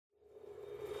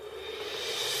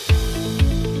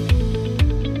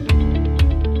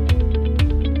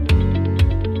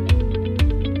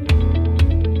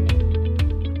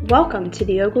Welcome to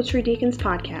the Ogletree Deacons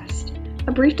Podcast,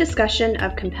 a brief discussion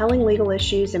of compelling legal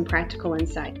issues and practical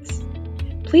insights.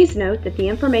 Please note that the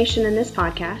information in this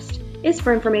podcast is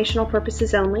for informational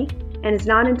purposes only and is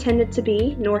not intended to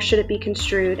be, nor should it be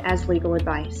construed as legal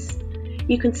advice.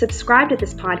 You can subscribe to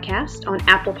this podcast on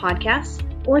Apple Podcasts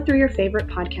or through your favorite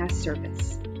podcast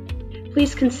service.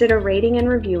 Please consider rating and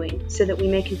reviewing so that we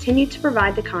may continue to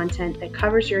provide the content that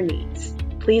covers your needs.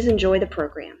 Please enjoy the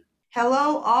program.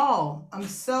 Hello all. I'm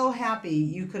so happy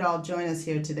you could all join us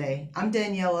here today. I'm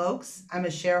Danielle Oakes. I'm a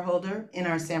shareholder in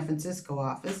our San Francisco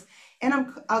office, and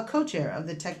I'm a co-chair of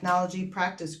the Technology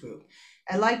Practice Group.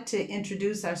 I'd like to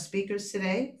introduce our speakers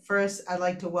today. First, I'd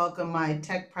like to welcome my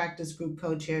Tech Practice Group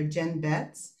co-chair, Jen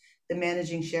Betts, the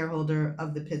managing shareholder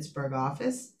of the Pittsburgh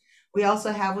office. We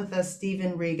also have with us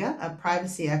Stephen Riga, a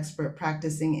privacy expert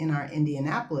practicing in our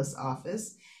Indianapolis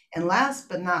office. And last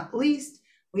but not least,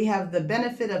 we have the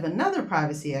benefit of another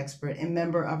privacy expert and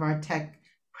member of our Tech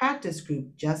Practice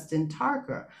Group, Justin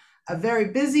Tarker, a very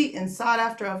busy and sought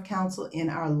after of counsel in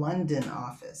our London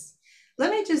office.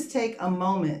 Let me just take a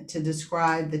moment to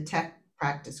describe the Tech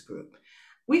Practice Group.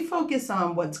 We focus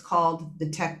on what's called the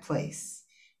Tech Place,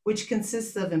 which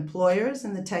consists of employers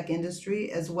in the tech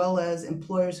industry as well as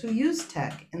employers who use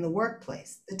tech in the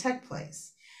workplace, the Tech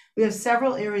Place. We have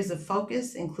several areas of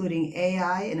focus, including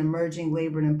AI and emerging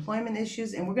labor and employment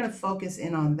issues, and we're going to focus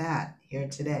in on that here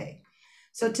today.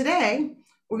 So today,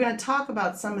 we're going to talk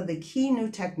about some of the key new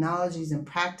technologies and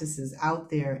practices out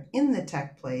there in the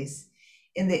tech place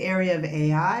in the area of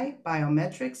AI,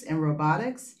 biometrics, and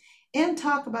robotics, and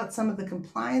talk about some of the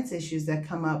compliance issues that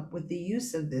come up with the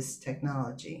use of this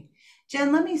technology.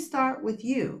 Jen, let me start with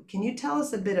you. Can you tell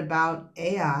us a bit about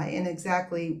AI and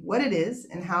exactly what it is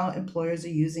and how employers are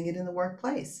using it in the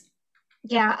workplace?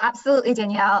 Yeah, absolutely,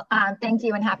 Danielle. Thank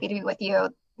you and happy to be with you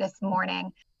this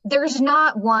morning. There's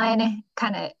not one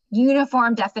kind of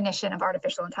uniform definition of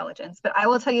artificial intelligence, but I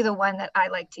will tell you the one that I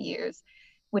like to use,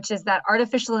 which is that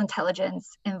artificial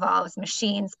intelligence involves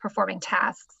machines performing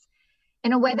tasks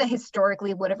in a way that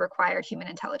historically would have required human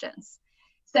intelligence.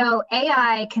 So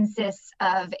AI consists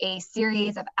of a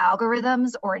series of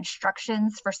algorithms or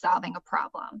instructions for solving a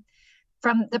problem.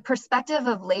 From the perspective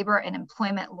of labor and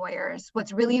employment lawyers,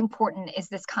 what's really important is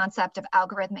this concept of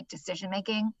algorithmic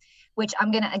decision-making, which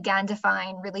I'm going to again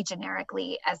define really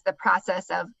generically as the process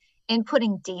of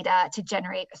inputting data to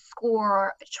generate a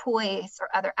score, a choice, or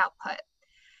other output.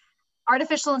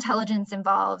 Artificial intelligence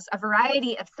involves a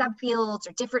variety of subfields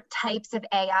or different types of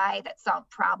AI that solve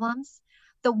problems.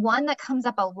 The one that comes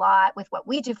up a lot with what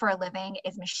we do for a living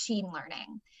is machine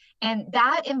learning. And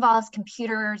that involves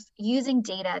computers using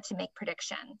data to make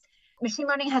predictions. Machine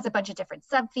learning has a bunch of different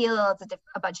subfields,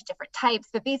 a bunch of different types,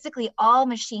 but basically all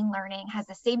machine learning has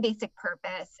the same basic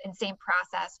purpose and same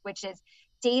process, which is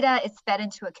data is fed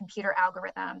into a computer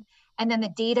algorithm. And then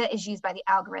the data is used by the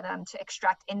algorithm to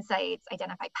extract insights,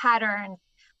 identify patterns,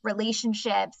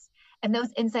 relationships, and those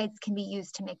insights can be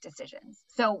used to make decisions.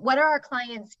 So what are our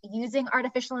clients using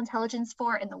artificial intelligence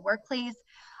for in the workplace?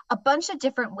 A bunch of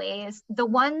different ways. The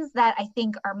ones that I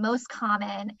think are most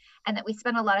common and that we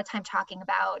spend a lot of time talking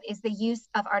about is the use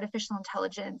of artificial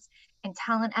intelligence in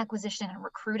talent acquisition and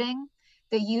recruiting,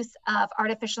 the use of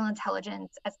artificial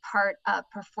intelligence as part of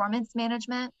performance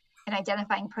management and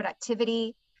identifying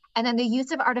productivity, and then the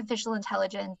use of artificial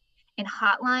intelligence in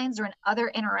hotlines or in other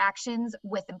interactions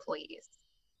with employees.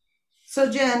 So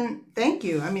Jen, thank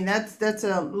you. I mean, that's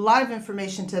a lot of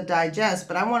information to digest,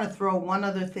 but I want to throw one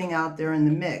other thing out there in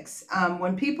the mix.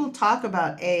 When people talk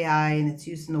about AI and its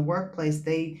use in the workplace,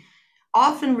 they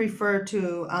often refer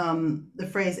to the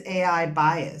phrase AI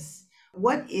bias.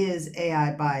 What is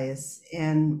AI bias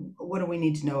and what do we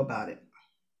need to know about it?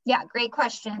 Yeah, great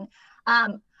question.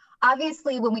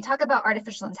 Obviously, when we talk about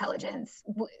artificial intelligence,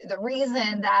 the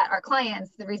reason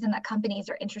that companies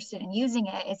are interested in using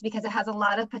it is because it has a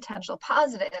lot of potential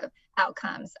positive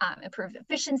outcomes, improved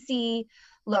efficiency,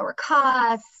 lower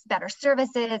costs, better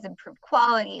services, improved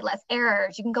quality, less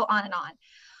errors. You can go on and on.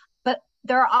 But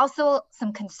there are also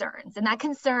some concerns. And that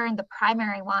concern, the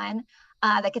primary one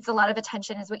that gets a lot of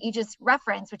attention is what you just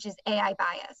referenced, which is AI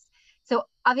bias. So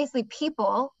obviously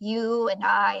people, you and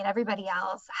I and everybody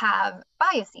else have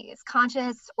biases,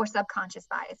 conscious or subconscious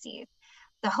biases.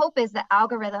 The hope is that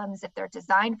algorithms, if they're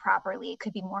designed properly,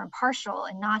 could be more impartial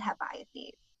and not have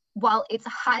biases. While it's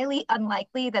highly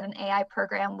unlikely that an AI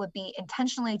program would be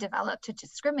intentionally developed to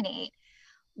discriminate,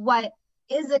 what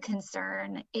is a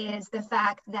concern is the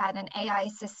fact that an AI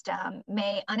system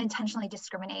may unintentionally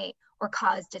discriminate or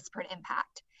cause disparate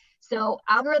impact. So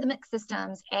algorithmic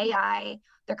systems, AI,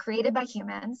 they're created by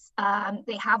humans.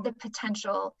 They have the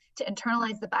potential to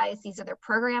internalize the biases of their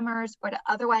programmers or to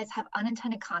otherwise have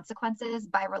unintended consequences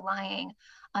by relying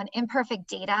on imperfect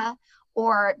data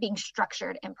or being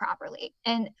structured improperly.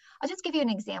 And I'll just give you an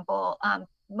example.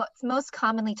 What's most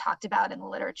commonly talked about in the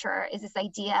literature is this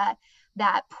idea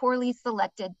that poorly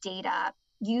selected data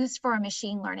used for a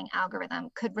machine learning algorithm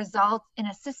could result in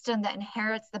a system that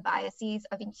inherits the biases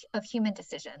of human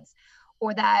decisions,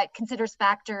 or that considers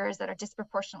factors that are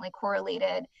disproportionately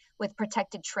correlated with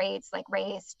protected traits like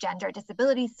race, gender,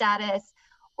 disability status,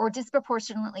 or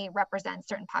disproportionately represent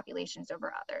certain populations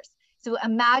over others. So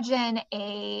imagine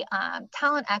a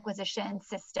talent acquisition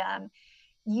system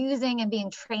using and being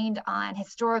trained on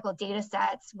historical data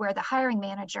sets where the hiring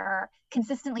manager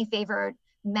consistently favored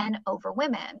men over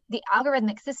women. The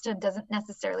algorithmic system doesn't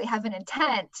necessarily have an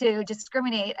intent to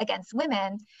discriminate against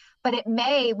women, but it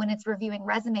may, when it's reviewing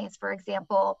resumes, for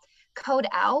example, code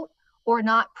out or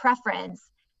not preference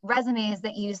resumes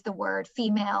that use the word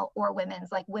female or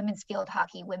women's, like women's field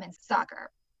hockey, women's soccer.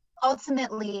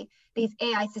 Ultimately, these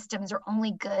AI systems are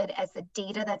only good as the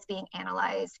data that's being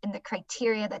analyzed and the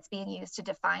criteria that's being used to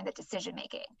define the decision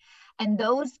making. And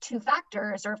those two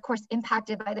factors are, of course,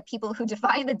 impacted by the people who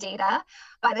define the data,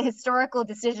 by the historical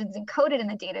decisions encoded in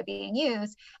the data being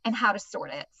used, and how to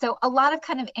sort it. So a lot of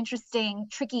kind of interesting,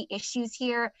 tricky issues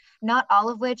here, not all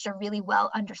of which are really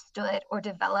well understood or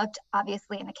developed,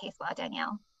 obviously, in the case law,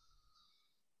 Danielle.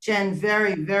 Jen,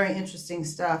 very, very interesting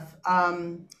stuff.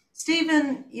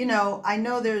 Stephen, I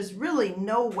know there's really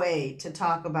no way to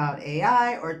talk about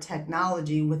AI or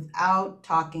technology without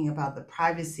talking about the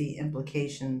privacy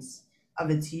implications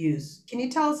of its use. Can you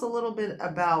tell us a little bit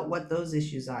about what those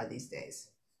issues are these days?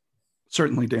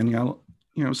 Certainly, Danielle.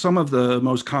 Some of the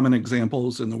most common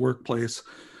examples in the workplace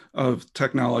of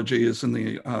technologies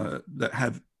that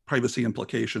have privacy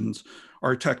implications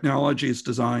are technologies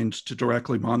designed to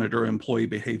directly monitor employee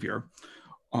behavior.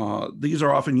 These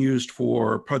are often used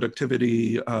for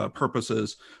productivity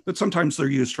purposes, but sometimes they're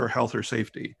used for health or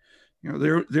safety.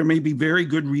 There may be very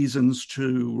good reasons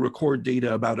to record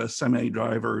data about a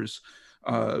semi-driver's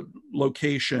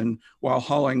location while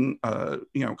hauling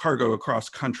cargo across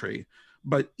country.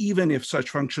 But even if such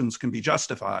functions can be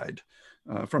justified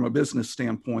from a business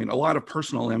standpoint, a lot of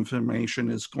personal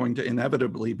information is going to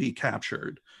inevitably be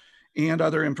captured, and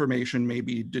other information may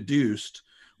be deduced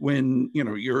when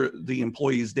the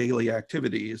employee's daily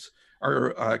activities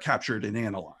are captured and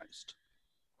analyzed.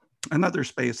 Another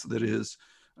space that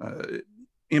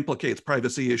implicates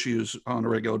privacy issues on a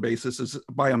regular basis is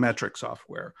biometric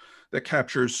software that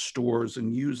captures, stores,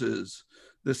 and uses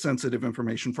this sensitive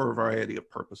information for a variety of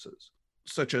purposes,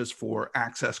 such as for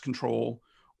access control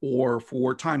or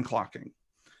for time clocking.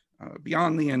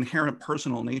 Beyond the inherent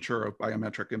personal nature of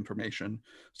biometric information,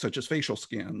 such as facial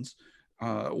scans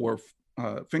or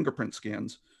fingerprint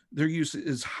scans, their use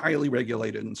is highly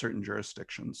regulated in certain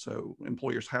jurisdictions. So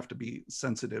employers have to be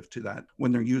sensitive to that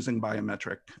when they're using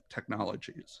biometric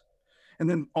technologies. And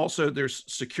then also there's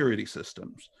security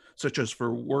systems, such as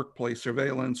for workplace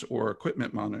surveillance or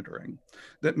equipment monitoring,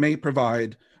 that may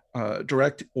provide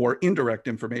direct or indirect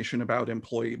information about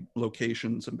employee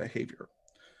locations and behavior.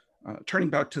 Turning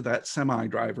back to that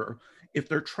semi-driver, if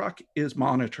their truck is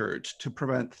monitored to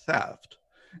prevent theft,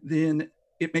 then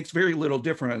it makes very little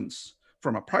difference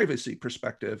from a privacy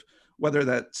perspective, whether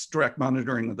that's direct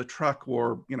monitoring of the truck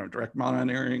or direct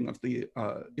monitoring of the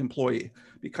employee.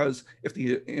 Because if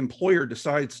the employer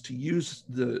decides to use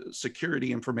the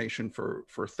security information for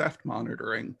theft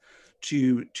monitoring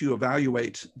to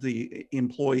evaluate the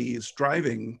employee's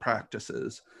driving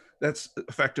practices, that's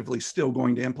effectively still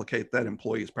going to implicate that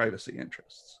employee's privacy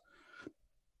interests.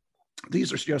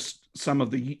 These are just some of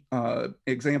the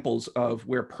examples of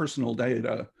where personal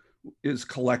data is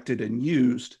collected and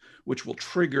used, which will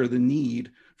trigger the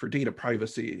need for data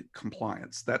privacy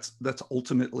compliance. That's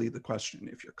ultimately the question.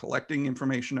 If you're collecting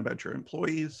information about your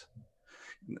employees,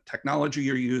 and the technology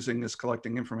you're using is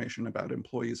collecting information about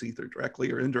employees either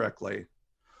directly or indirectly,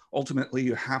 ultimately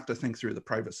you have to think through the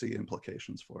privacy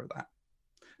implications for that.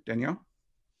 Danielle?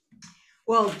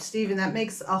 Well, Stephen, that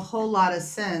makes a whole lot of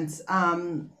sense.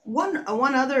 One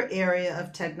other area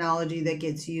of technology that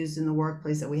gets used in the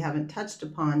workplace that we haven't touched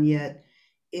upon yet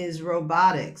is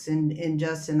robotics. And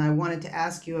Justin, I wanted to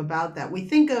ask you about that. We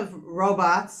think of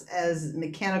robots as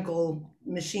mechanical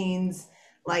machines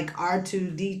like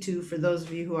R2-D2 for those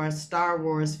of you who are Star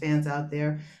Wars fans out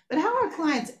there. But how are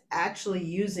clients actually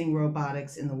using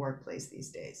robotics in the workplace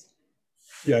these days?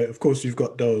 Yeah, of course, you've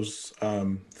got those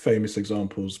famous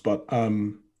examples, but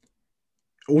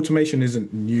automation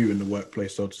isn't new in the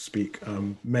workplace, so to speak.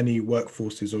 Many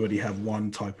workforces already have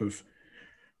one type of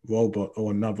robot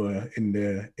or another in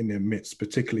their midst,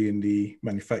 particularly in the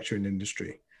manufacturing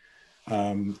industry.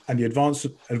 And the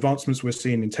advancements we're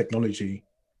seeing in technology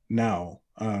now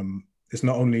is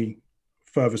not only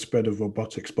further spread of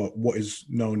robotics, but what is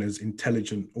known as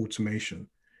intelligent automation.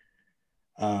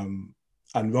 And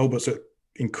robots are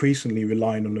increasingly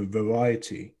relying on a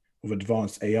variety of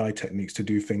advanced AI techniques to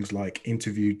do things like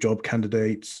interview job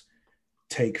candidates,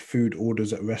 take food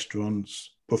orders at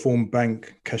restaurants, perform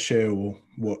bank cashier, or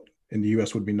what in the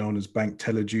US would be known as bank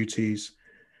teller duties.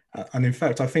 And in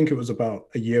fact, I think it was about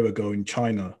a year ago in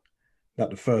China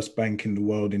that the first bank in the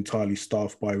world entirely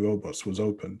staffed by robots was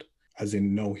opened, as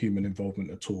in no human involvement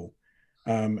at all.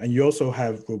 And you also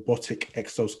have robotic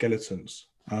exoskeletons,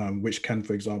 which can,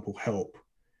 for example, help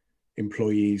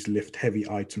employees lift heavy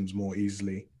items more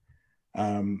easily.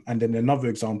 And then another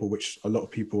example, which a lot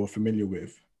of people are familiar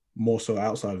with, more so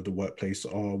outside of the workplace,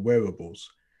 are wearables.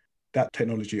 That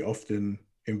technology often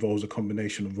involves a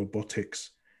combination of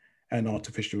robotics and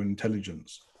artificial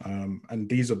intelligence. And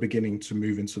these are beginning to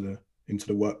move into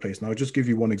the workplace. And I'll just give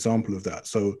you one example of that.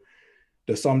 So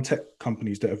there's some tech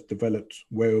companies that have developed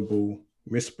wearable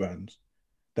wristbands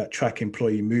that track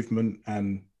employee movement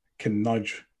and can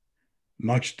nudge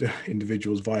the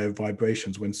individuals via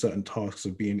vibrations when certain tasks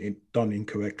are being done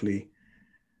incorrectly.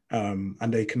 And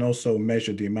they can also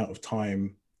measure the amount of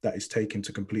time that is taken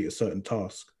to complete a certain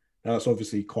task. Now, that's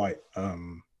obviously quite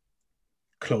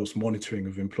close monitoring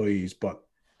of employees,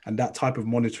 and that type of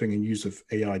monitoring and use of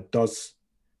AI does,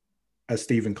 as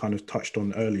Stephen kind of touched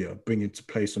on earlier, bring into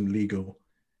play some legal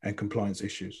and compliance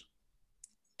issues.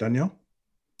 Danielle?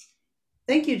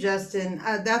 Thank you, Justin.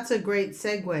 That's a great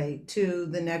segue to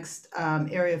the next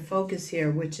area of focus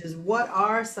here, which is what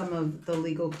are some of the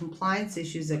legal compliance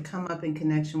issues that come up in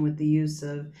connection with the use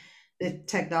of the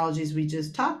technologies we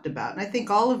just talked about. And I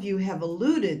think all of you have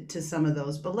alluded to some of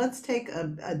those, but let's take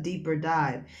a deeper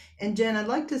dive. And Jen, I'd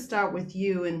like to start with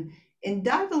you and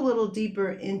dive a little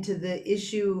deeper into the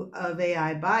issue of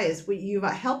AI bias. You've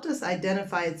helped us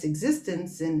identify its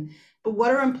existence, but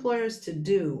what are employers to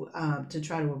do to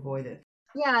try to avoid it?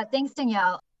 Yeah, thanks,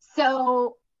 Danielle.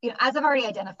 So, as I've already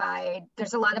identified,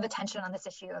 there's a lot of attention on this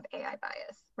issue of AI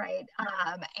bias, right?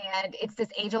 And it's this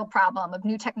age-old problem of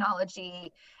new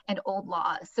technology and old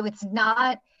laws. So it's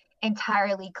not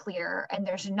entirely clear, and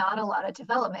there's not a lot of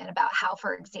development about how,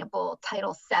 for example,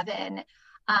 Title VII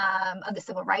of the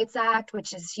Civil Rights Act,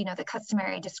 which is, the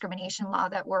customary discrimination law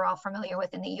that we're all familiar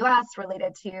with in the US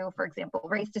related to, for example,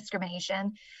 race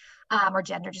discrimination, or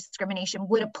gender discrimination,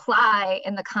 would apply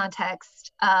in the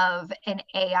context of an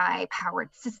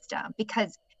AI-powered system,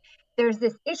 because there's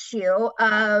this issue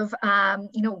of,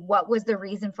 what was the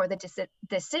reason for the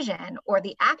decision or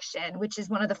the action, which is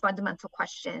one of the fundamental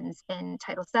questions in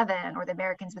Title VII or the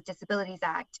Americans with Disabilities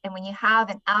Act. And when you have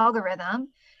an algorithm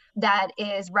that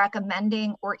is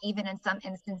recommending, or even in some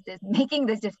instances making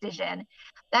the decision,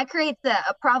 that creates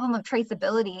a problem of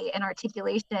traceability and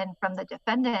articulation from the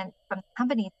defendant, from the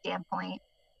company's standpoint,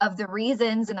 of the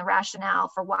reasons and the rationale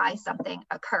for why something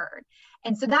occurred.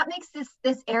 And so that makes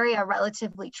this area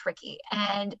relatively tricky.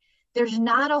 And there's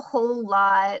not a whole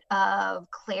lot of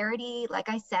clarity, like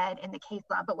I said, in the case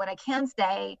law. But what I can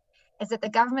say is that the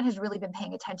government has really been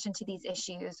paying attention to these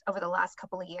issues over the last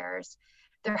couple of years.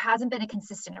 There hasn't been a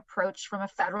consistent approach from a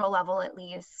federal level, at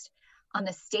least. On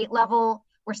the state level,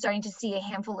 we're starting to see a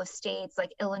handful of states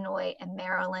like Illinois and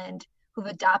Maryland who've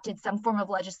adopted some form of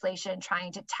legislation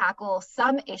trying to tackle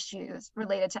some issues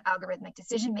related to algorithmic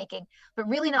decision-making, but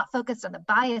really not focused on the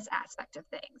bias aspect of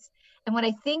things. And what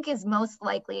I think is most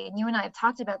likely, and you and I have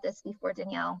talked about this before,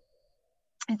 Danielle,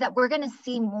 is that we're going to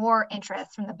see more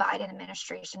interest from the Biden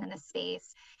administration in this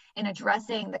space in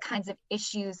addressing the kinds of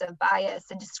issues of bias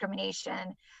and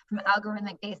discrimination from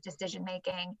algorithmic-based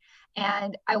decision-making.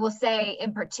 And I will say,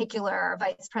 in particular,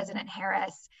 Vice President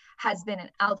Harris has been an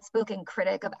outspoken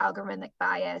critic of algorithmic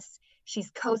bias.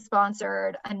 She's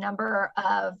co-sponsored a number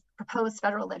of proposed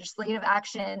federal legislative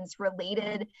actions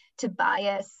related to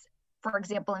bias, for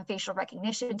example, in facial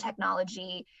recognition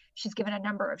technology. She's given a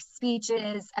number of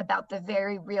speeches about the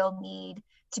very real need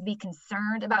to be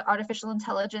concerned about artificial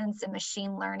intelligence and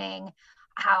machine learning,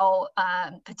 how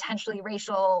potentially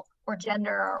racial or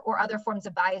gender or other forms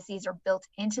of biases are built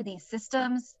into these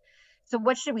systems. So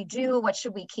what should we do? What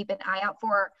should we keep an eye out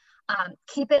for?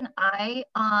 Keep an eye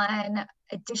on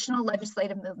additional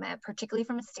legislative movement, particularly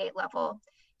from a state level.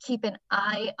 Keep an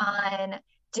eye on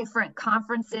different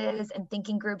conferences and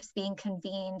thinking groups being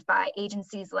convened by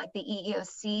agencies like the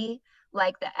EEOC,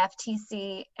 like the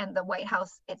FTC, and the White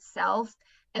House itself,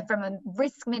 And from a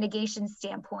risk mitigation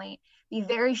standpoint, be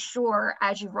very sure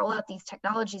as you roll out these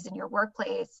technologies in your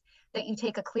workplace that you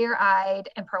take a clear-eyed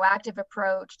and proactive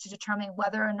approach to determine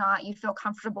whether or not you feel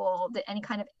comfortable that any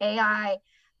kind of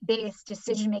AI-based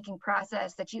decision-making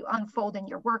process that you unfold in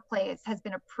your workplace has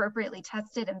been appropriately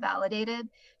tested and validated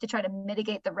to try to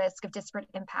mitigate the risk of disparate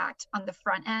impact on the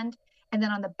front end. And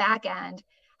then on the back end,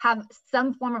 have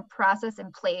some form of process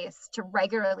in place to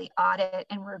regularly audit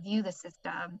and review the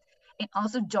system. And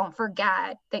also don't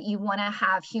forget that you want to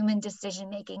have human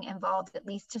decision-making involved, at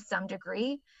least to some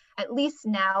degree, at least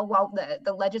now while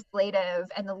the legislative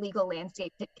and the legal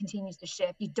landscape continues to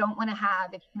shift. You don't want to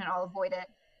have, if you can all avoid it,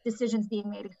 decisions being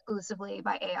made exclusively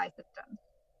by AI systems.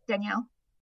 Danielle?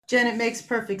 Jen, it makes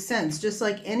perfect sense. Just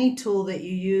like any tool that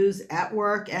you use at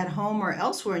work, at home, or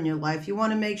elsewhere in your life, you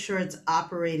want to make sure it's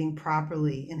operating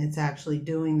properly and it's actually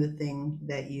doing the thing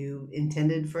that you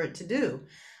intended for it to do.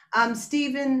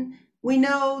 Stephen, we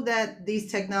know that these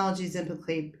technologies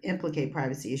implicate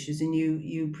privacy issues, and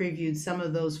you previewed some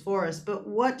of those for us, but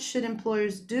what should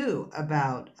employers do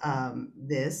about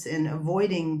this and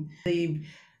avoiding the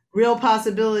real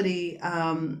possibility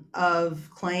of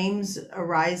claims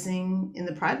arising in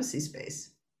the privacy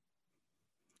space?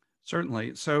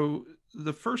 Certainly. So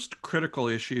the first critical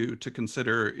issue to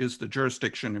consider is the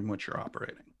jurisdiction in which you're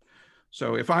operating.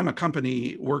 So if I'm a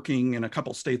company working in a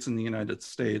couple states in the United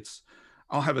States,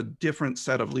 I'll have a different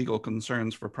set of legal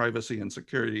concerns for privacy and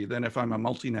security than if I'm a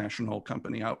multinational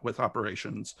company out with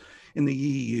operations in the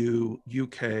EU,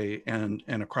 UK, and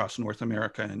across North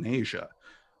America and Asia.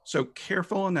 So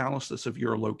careful analysis of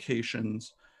your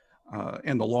locations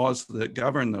and the laws that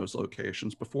govern those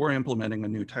locations before implementing a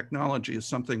new technology is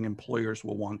something employers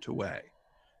will want to weigh.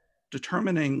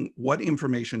 Determining what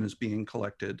information is being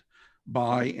collected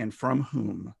by and from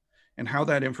whom, and how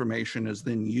that information is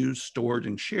then used, stored,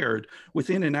 and shared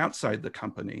within and outside the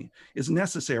company is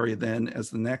necessary then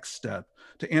as the next step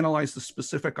to analyze the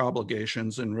specific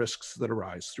obligations and risks that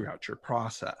arise throughout your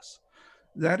process.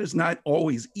 That is not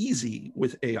always easy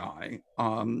with AI,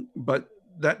 but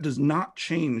that does not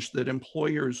change that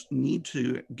employers need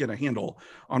to get a handle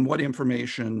on what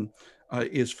information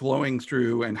is flowing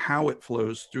through and how it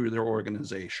flows through their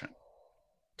organization.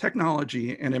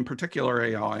 Technology, and in particular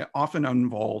AI, often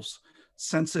involves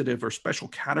sensitive or special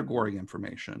category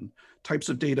information, types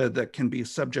of data that can be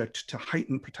subject to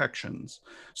heightened protections.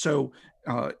 So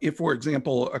if, for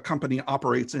example, a company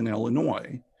operates in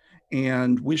Illinois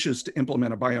and wishes to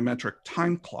implement a biometric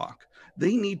time clock,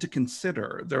 they need to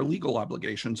consider their legal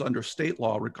obligations under state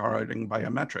law regarding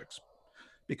biometrics,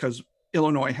 because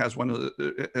Illinois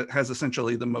has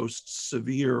essentially the most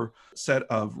severe set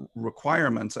of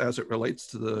requirements as it relates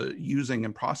to the using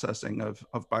and processing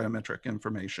of biometric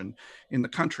information in the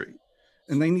country.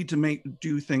 And they need to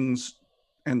do things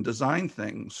and design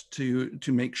things to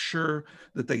make sure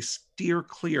that they steer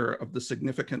clear of the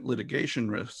significant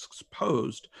litigation risks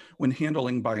posed when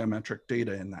handling biometric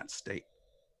data in that state.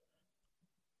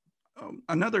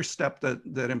 Another step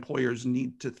that employers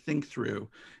need to think through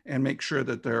and make sure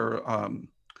that they're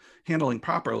handling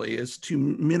properly is to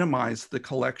minimize the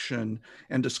collection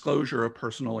and disclosure of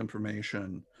personal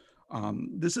information.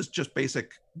 This is just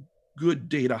basic good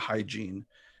data hygiene,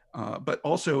 but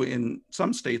also in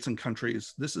some states and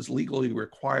countries, this is legally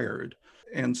required.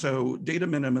 And so data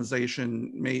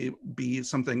minimization may be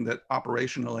something that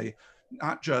operationally,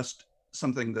 not just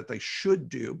something that they should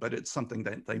do, but it's something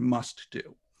that they must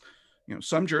do. You know,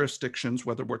 some jurisdictions,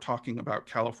 whether we're talking about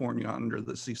California under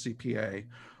the CCPA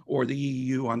or the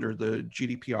EU under the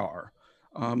GDPR,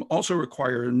 also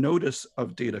require notice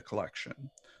of data collection.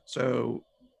 So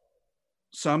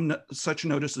some such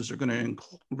notices are going to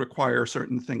require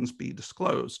certain things be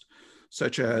disclosed,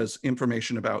 such as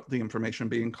information about the information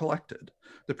being collected,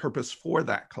 the purpose for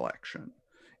that collection,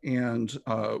 and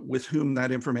with whom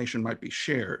that information might be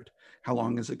shared, how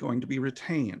long is it going to be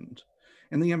retained,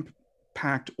 and the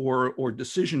impact or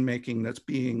decision-making that's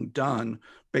being done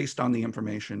based on the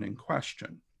information in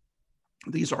question.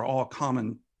 These are all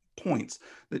common points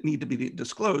that need to be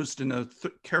disclosed in a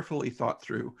carefully thought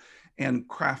through and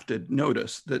crafted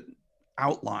notice that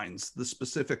outlines the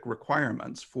specific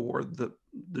requirements for the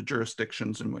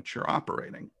jurisdictions in which you're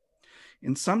operating.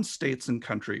 In some states and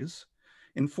countries,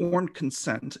 informed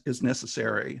consent is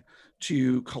necessary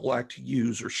to collect,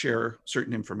 use, or share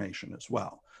certain information as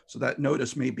well. So that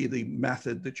notice may be the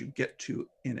method that you get to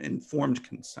an informed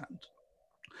consent.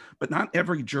 But not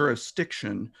every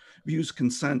jurisdiction views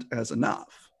consent as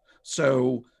enough.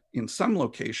 So in some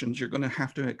locations, you're going to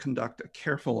have to conduct a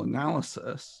careful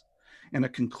analysis and a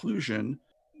conclusion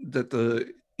that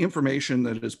the information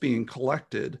that is being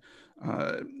collected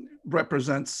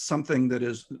represents something that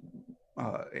is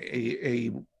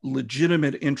a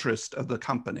legitimate interest of the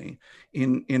company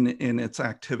in its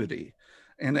activity.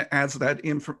 And as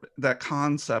that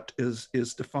concept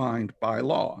is defined by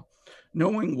law,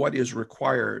 knowing what is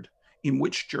required in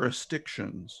which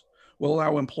jurisdictions will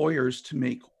allow employers to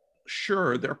make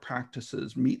sure their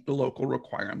practices meet the local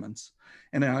requirements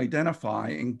and identify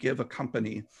and give a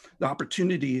company the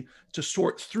opportunity to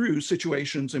sort through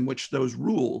situations in which those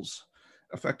rules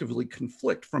effectively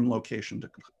conflict from location to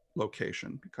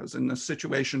location. Because in a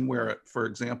situation where, for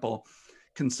example,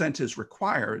 consent is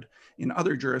required, in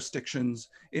other jurisdictions,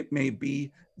 it may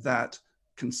be that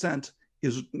consent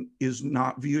is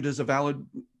not viewed as a valid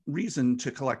reason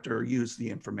to collect or use the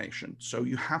information. So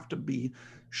you have to be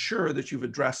sure that you've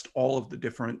addressed all of the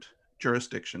different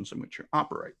jurisdictions in which you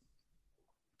operate.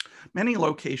 Many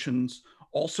locations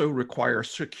also require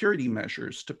security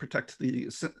measures to protect the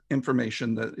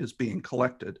information that is being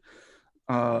collected.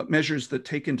 Measures that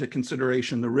take into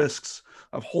consideration the risks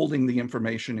of holding the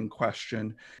information in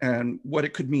question and what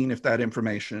it could mean if that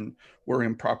information were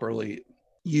improperly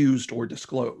used or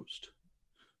disclosed.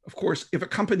 Of course, if a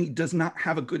company does not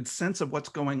have a good sense of what's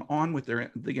going on with the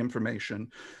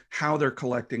information, how they're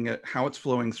collecting it, how it's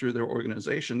flowing through their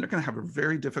organization, they're going to have a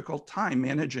very difficult time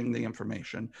managing the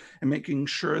information and making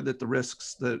sure that the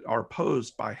risks that are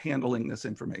posed by handling this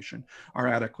information are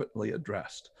adequately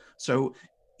addressed. So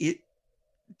it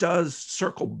does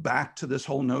circle back to this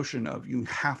whole notion of you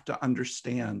have to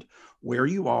understand where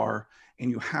you are, and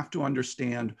you have to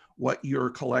understand what you're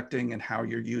collecting and how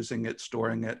you're using it,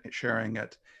 storing it, sharing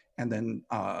it, and then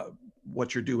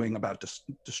what you're doing about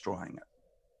destroying it.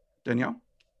 Danielle?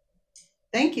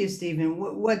 Thank you, Stephen.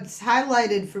 What's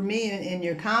highlighted for me in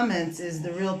your comments is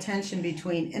the real tension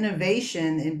between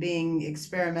innovation and being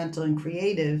experimental and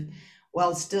creative,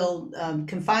 while still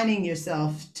confining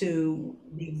yourself to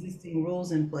the existing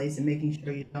rules in place and making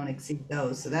sure you don't exceed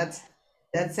those. So that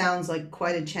sounds like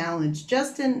quite a challenge.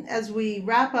 Justin, as we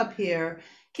wrap up here,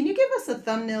 can you give us a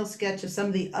thumbnail sketch of some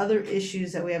of the other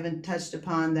issues that we haven't touched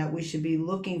upon that we should be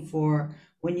looking for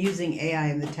when using AI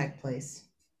in the tech place?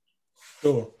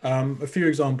 Sure. A few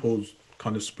examples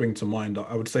kind of spring to mind.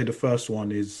 I would say the first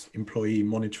one is employee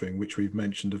monitoring, which we've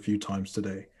mentioned a few times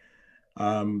today.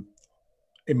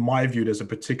 In my view, there's a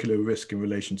particular risk in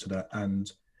relation to that,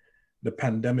 and the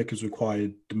pandemic has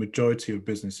required the majority of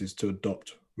businesses to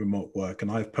adopt remote work.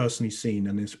 And I've personally seen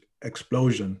an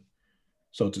explosion,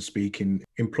 so to speak, in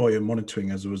employer monitoring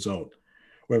as a result,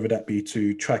 whether that be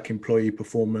to track employee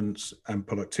performance and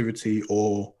productivity,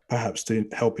 or perhaps to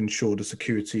help ensure the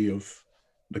security of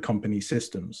the company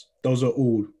systems. Those are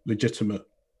all legitimate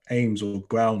aims or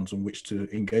grounds on which to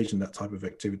engage in that type of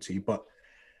activity. But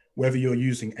whether you're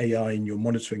using AI in your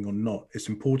monitoring or not, it's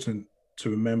important to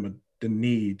remember the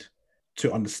need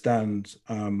to understand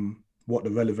what the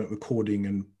relevant recording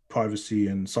and privacy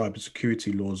and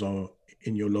cybersecurity laws are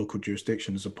in your local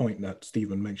jurisdiction. Is a point that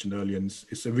Stephen mentioned earlier, and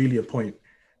it's really a point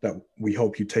that we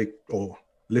hope you take, or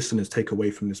listeners take away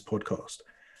from this podcast.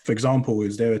 For example,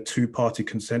 is there a two-party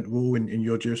consent rule in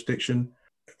your jurisdiction?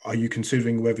 Are you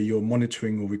considering whether you're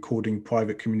monitoring or recording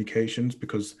private communications?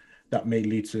 Because that may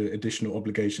lead to additional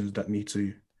obligations that need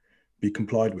to be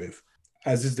complied with.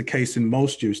 As is the case in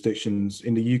most jurisdictions,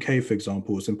 in the UK, for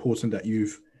example, it's important that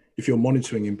if you're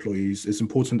monitoring employees, it's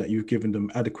important that you've given them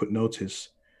adequate notice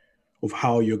of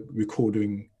how your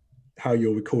recording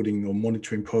or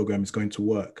monitoring program is going to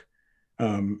work,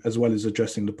 as well as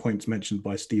addressing the points mentioned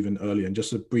by Stephen earlier. And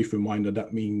just a brief reminder,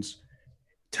 that means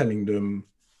telling them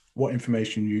what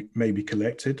information you may be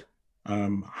collected,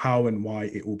 how and why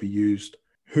it will be used,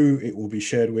 who it will be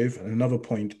shared with. And another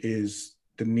point is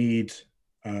the need,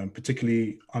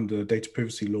 particularly under data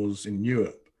privacy laws in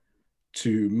Europe,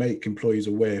 to make employees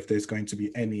aware if there's going to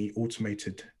be any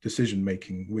automated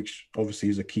decision-making, which obviously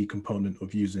is a key component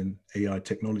of using AI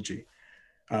technology.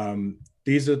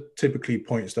 These are typically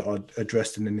points that are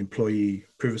addressed in an employee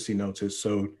privacy notice.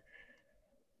 So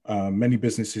many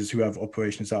businesses who have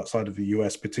operations outside of the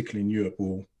US, particularly in Europe,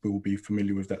 will be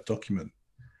familiar with that document.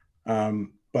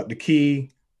 But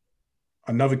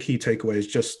another key takeaway is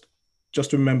just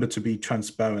remember to be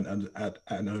transparent at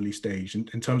an early stage.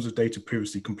 In terms of data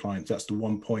privacy compliance, that's the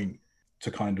one point to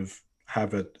kind of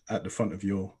have it at the front of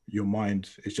your mind,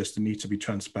 is just the need to be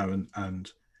transparent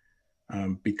and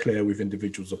be clear with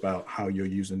individuals about how you're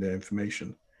using their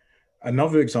information.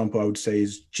 Another example I would say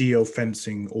is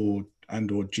geofencing or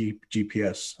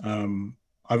GPS.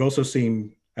 I've also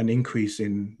seen an increase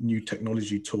in new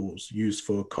technology tools used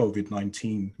for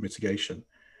COVID-19 mitigation,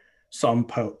 some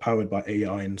powered by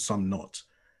AI and some not.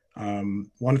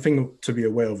 One thing to be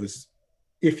aware of is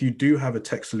if you do have a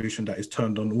tech solution that is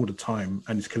turned on all the time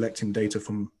and is collecting data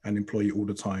from an employee all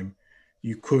the time,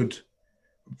 you could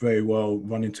very well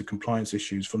run into compliance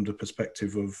issues from the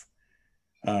perspective of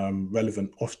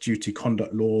relevant off-duty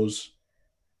conduct laws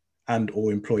and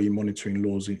or employee monitoring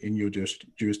laws in your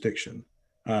jurisdiction.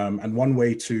 And one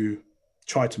way to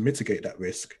try to mitigate that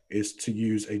risk is to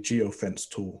use a geofence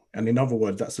tool. And in other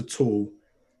words, that's a tool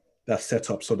that's set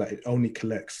up so that it only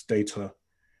collects data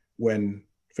when,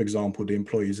 for example, the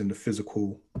employee is in the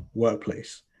physical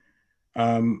workplace.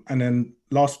 And then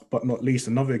last but not least,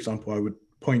 another example I would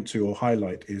point to or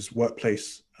highlight is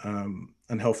workplace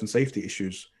and health and safety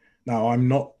issues. Now, I'm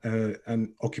not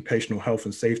an occupational health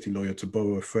and safety lawyer, to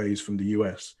borrow a phrase from the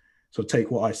US, so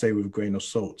take what I say with a grain of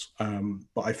salt.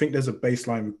 But I think there's a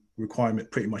baseline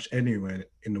requirement pretty much anywhere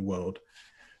in the world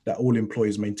that all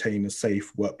employees maintain a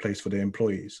safe workplace for their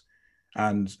employees.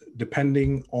 And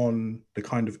depending on the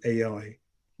kind of AI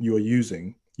you are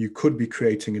using, you could be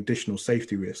creating additional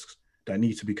safety risks that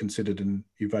need to be considered and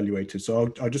evaluated.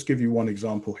 So I'll just give you one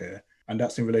example here, and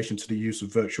that's in relation to the use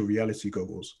of virtual reality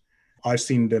goggles. I've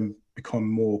seen them become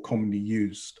more commonly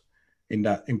used in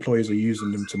that employers are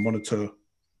using them to monitor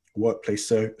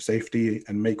workplace safety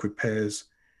and make repairs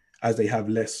as they have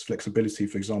less flexibility,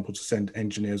 for example, to send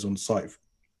engineers on site.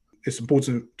 It's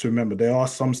important to remember there are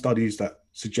some studies that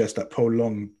suggest that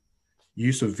prolonged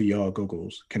use of VR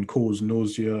goggles can cause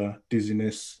nausea,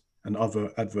 dizziness, and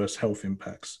other adverse health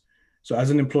impacts. So as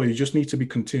an employer, you just need to be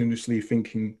continuously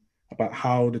thinking about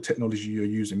how the technology you're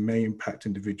using may impact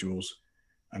individuals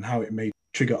and how it may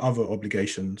trigger other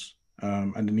obligations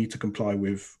and the need to comply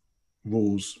with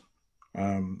rules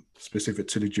specific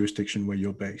to the jurisdiction where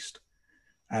you're based.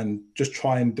 And just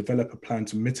try and develop a plan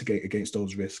to mitigate against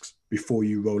those risks before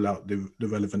you roll out the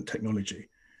relevant technology.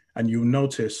 And you'll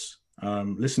notice,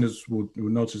 listeners will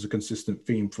notice a consistent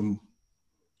theme from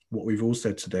what we've all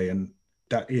said today, and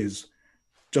that is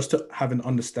just to have an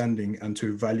understanding and to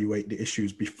evaluate the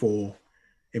issues before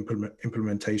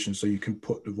implementation so you can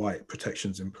put the right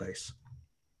protections in place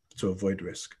to avoid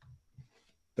risk.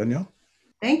 Danielle?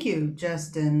 Thank you,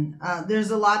 Justin.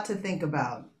 There's a lot to think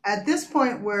about. At this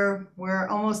point, we're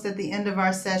almost at the end of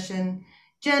our session.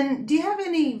 Jen, do you have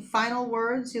any final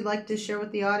words you'd like to share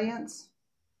with the audience?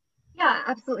 Yeah,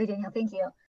 absolutely, Danielle. Thank you.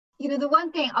 You know, the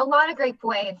one thing, a lot of great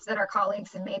points that our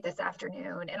colleagues have made this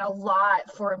afternoon, and a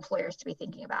lot for employers to be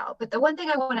thinking about. But the one thing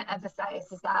I want to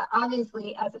emphasize is that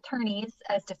obviously as attorneys,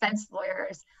 as defense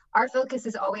lawyers, our focus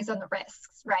is always on the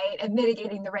risks, right? And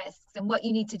mitigating the risks and what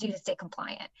you need to do to stay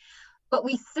compliant. But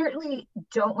we certainly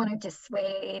don't want to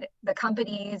dissuade the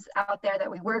companies out there that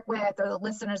we work with or the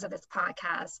listeners of this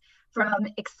podcast from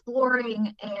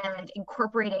exploring and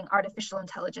incorporating artificial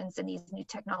intelligence and these new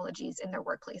technologies in their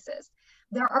workplaces.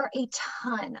 There are a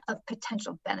ton of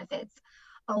potential benefits,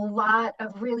 a lot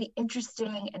of really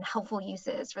interesting and helpful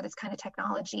uses for this kind of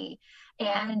technology.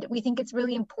 And we think it's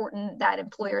really important that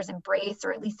employers embrace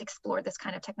or at least explore this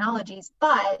kind of technologies,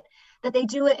 but that they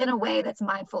do it in a way that's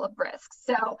mindful of risks.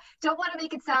 So don't want to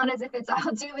make it sound as if it's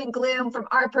all doom and gloom from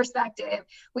our perspective.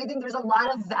 We think there's a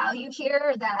lot of value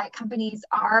here that companies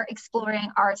are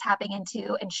exploring, are tapping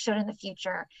into, and should in the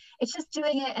future. It's just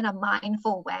doing it in a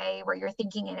mindful way where you're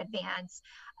thinking in advance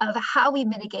of how we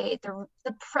mitigate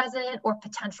the present or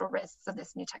potential risks of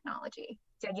this new technology.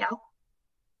 Danielle?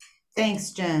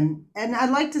 Thanks, Jen. And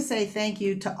I'd like to say thank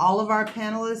you to all of our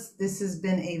panelists. This has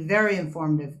been a very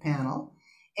informative panel.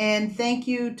 And thank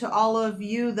you to all of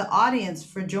you, the audience,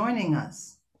 for joining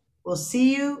us. We'll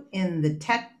see you in the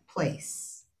tech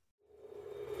place.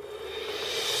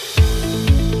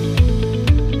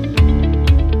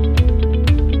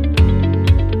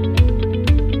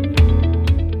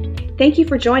 Thank you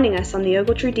for joining us on the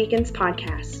Ogletree Deacons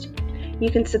podcast. You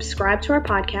can subscribe to our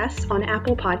podcast on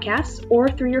Apple Podcasts or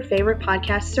through your favorite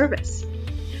podcast service.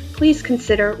 Please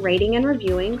consider rating and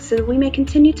reviewing so that we may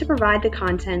continue to provide the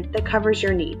content that covers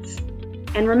your needs.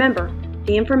 And remember,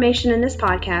 the information in this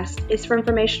podcast is for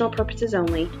informational purposes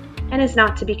only and is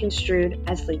not to be construed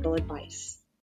as legal advice.